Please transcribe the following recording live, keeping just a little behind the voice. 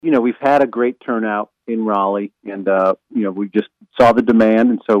we've had a great turnout in Raleigh, and we just saw the demand,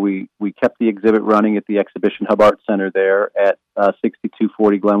 and so we kept the exhibit running at the Exhibition Hub Art Center there at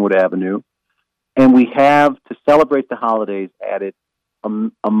 6240 Glenwood Avenue, and we have, to celebrate the holidays, added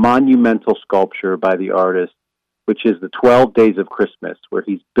a monumental sculpture by the artist, which is the 12 Days of Christmas, where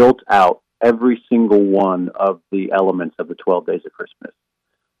he's built out every single one of the elements of the 12 Days of Christmas.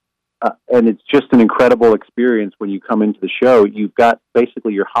 And it's just an incredible experience when you come into the show. You've got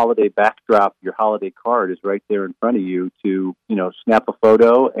basically your holiday backdrop, your holiday card is right there in front of you to, snap a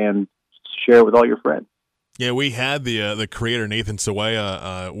photo and share it with all your friends. Yeah, we had the creator Nathan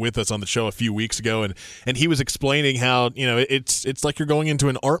Sawaya with us on the show a few weeks ago, and he was explaining how it's like you're going into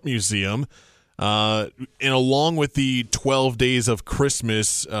an art museum, and along with the 12 Days of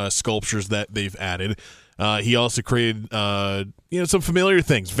Christmas sculptures that they've added. He also created, some familiar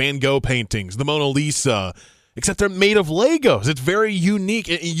things, Van Gogh paintings, the Mona Lisa, except they're made of Legos. It's very unique.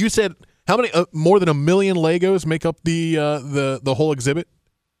 You said how many? More than 1 million Legos make up the whole exhibit?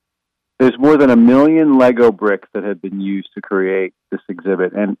 There's more than 1 million Lego bricks that have been used to create this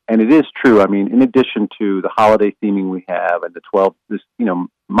exhibit, and it is true. I mean, in addition to the holiday theming we have and this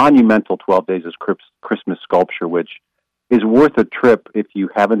monumental 12 Days of Christmas sculpture, which is worth a trip if you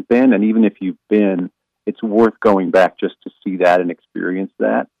haven't been, and even if you've been, it's worth going back just to see that and experience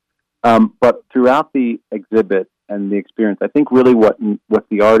that. But throughout the exhibit and the experience, I think really what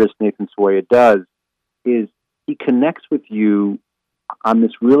the artist Nathan Sawaya does is he connects with you on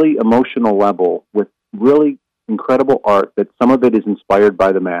this really emotional level with really incredible art that some of it is inspired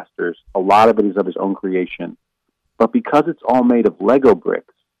by the masters. A lot of it is of his own creation. But because it's all made of Lego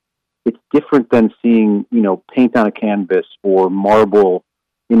bricks, it's different than seeing, paint on a canvas or marble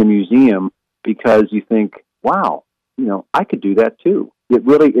in a museum, because you think, wow, I could do that too. It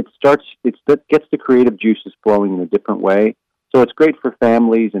gets the creative juices flowing in a different way. So it's great for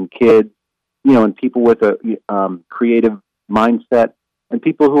families and kids, and people with a creative mindset, and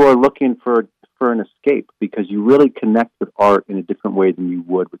people who are looking for an escape, because you really connect with art in a different way than you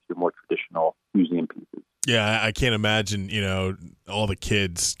would with your more traditional museum pieces. Yeah, I can't imagine, all the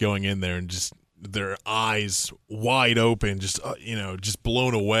kids going in there and just their eyes wide open, just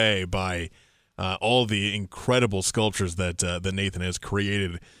blown away by all the incredible sculptures that Nathan has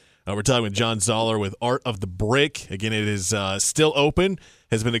created. We're talking with John Zaller with Art of the Brick. Again, it is still open,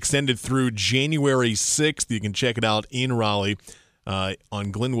 has been extended through January 6th. You can check it out in Raleigh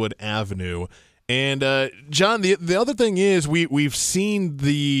on Glenwood Avenue. And, John, the other thing is we've seen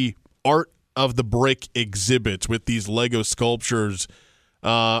the Art of the Brick exhibits with these Lego sculptures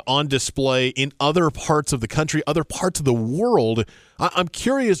on display in other parts of the country, other parts of the world. I'm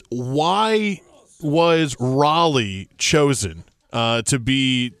curious, why was Raleigh chosen to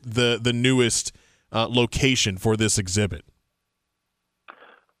be the newest location for this exhibit?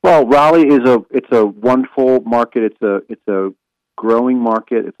 Well, Raleigh it's a wonderful market. It's a growing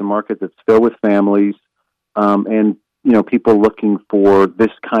market. It's a market that's filled with families, and people looking for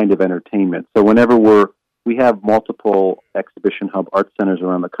this kind of entertainment. So whenever we have multiple Exhibition Hub art centers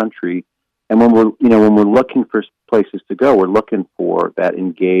around the country, and when we're looking for places to go, we're looking for that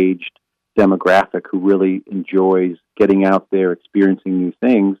engaged demographic who really enjoys getting out there, experiencing new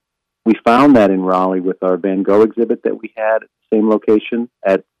things. We found that in Raleigh with our Van Gogh exhibit that we had at the same location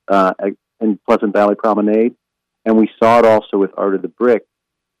in Pleasant Valley Promenade, and we saw it also with Art of the Brick.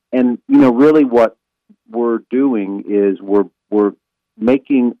 And really what we're doing is we're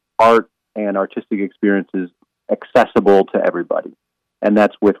making art and artistic experiences accessible to everybody. And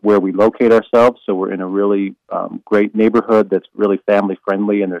that's with where we locate ourselves. So we're in a really great neighborhood that's really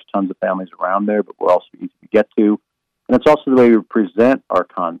family-friendly, and there's tons of families around there, but we're also easy to get to. And it's also the way we present our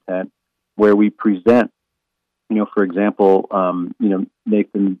content, where we present, for example,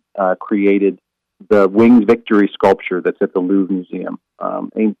 Nathan created the Winged Victory sculpture that's at the Louvre Museum,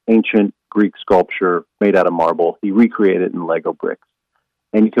 ancient Greek sculpture made out of marble. He recreated it in Lego bricks.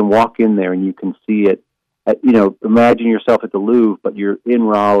 And you can walk in there and you can see it. Imagine yourself at the Louvre, but you're in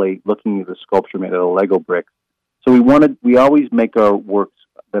Raleigh looking at the sculpture made out of Lego bricks. So we always make our works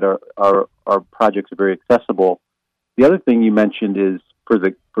that our projects are very accessible. The other thing you mentioned is for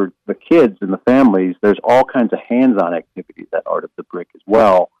the kids and the families, there's all kinds of hands-on activities at Art of the Brick as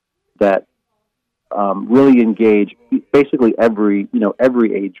well that really engage basically every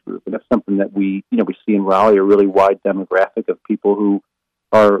age group. And that's something that we see in Raleigh, a really wide demographic of people who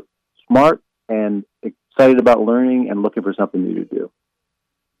are smart and excited about learning and looking for something new to do.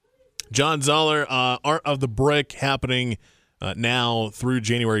 John Zaller, Art of the Brick, happening now through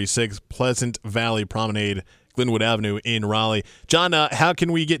January 6th, Pleasant Valley Promenade, Glenwood Avenue in Raleigh. John, how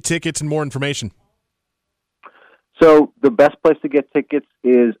can we get tickets and more information? So the best place to get tickets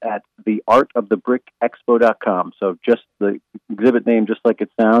is at theartofthebrickexpo.com. So just the exhibit name, just like it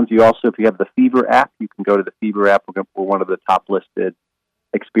sounds. You also, if you have the Fever app, you can go to the Fever app. We're one of the top listed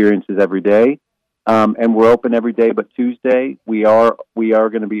experiences every day. And we're open every day but Tuesday. We are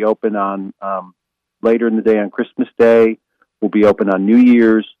going to be open on later in the day on Christmas Day. We'll be open on New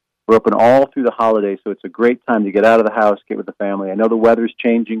Year's. We're open all through the holidays, so it's a great time to get out of the house, get with the family. I know the weather's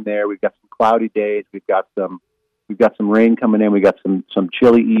changing there. We've got some cloudy days. We've got some rain coming in. We got some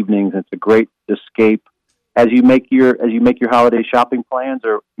chilly evenings. It's a great escape as you make your holiday shopping plans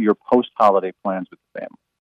or your post-holiday plans with the family.